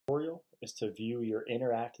is to view your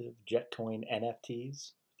interactive Jetcoin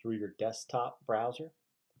NFTs through your desktop browser.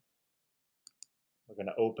 We're going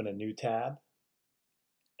to open a new tab,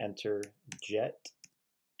 enter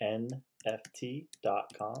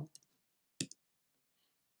jetnft.com.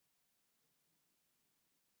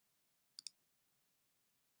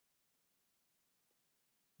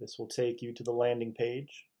 This will take you to the landing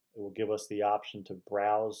page. It will give us the option to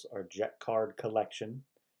browse our Jet card collection.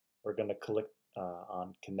 We're going to click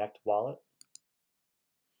on Connect Wallet.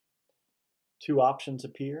 Two options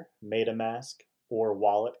appear, MetaMask or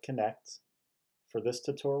Wallet Connect. For this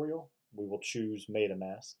tutorial, we will choose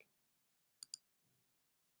MetaMask.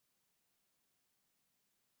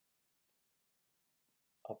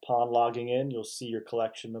 Upon logging in, you'll see your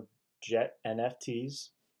collection of JET NFTs.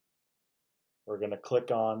 We're going to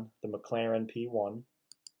click on the McLaren P1.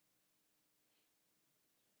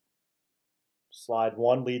 Slide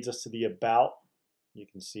 1 leads us to the About. You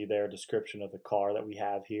can see there a description of the car that we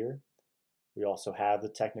have here. We also have the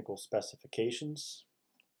technical specifications,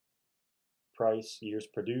 price, years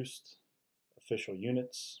produced, official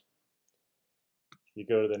units. If you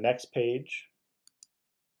go to the next page,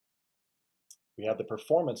 we have the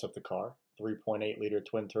performance of the car, 3.8 liter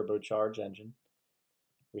twin turbocharged engine.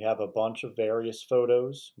 We have a bunch of various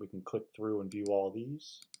photos. We can click through and view all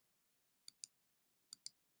these.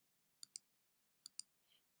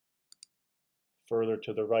 Further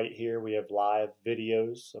to the right here, we have live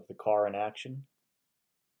videos of the car in action.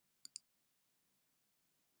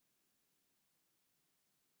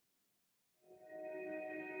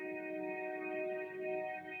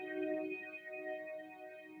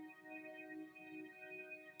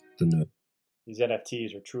 These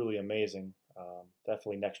NFTs are truly amazing.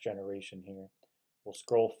 Definitely next generation here. We'll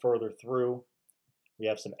scroll further through. We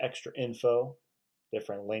have some extra info,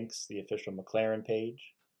 different links, the official McLaren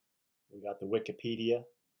page. We got the Wikipedia,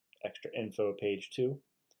 extra info page 2.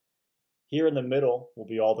 Here in the middle will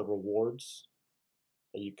be all the rewards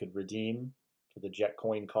that you could redeem for the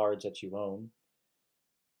Jetcoin cards that you own.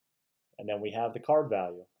 And then we have the card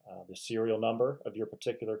value, the serial number of your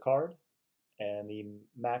particular card, and the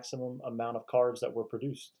maximum amount of cards that were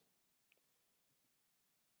produced.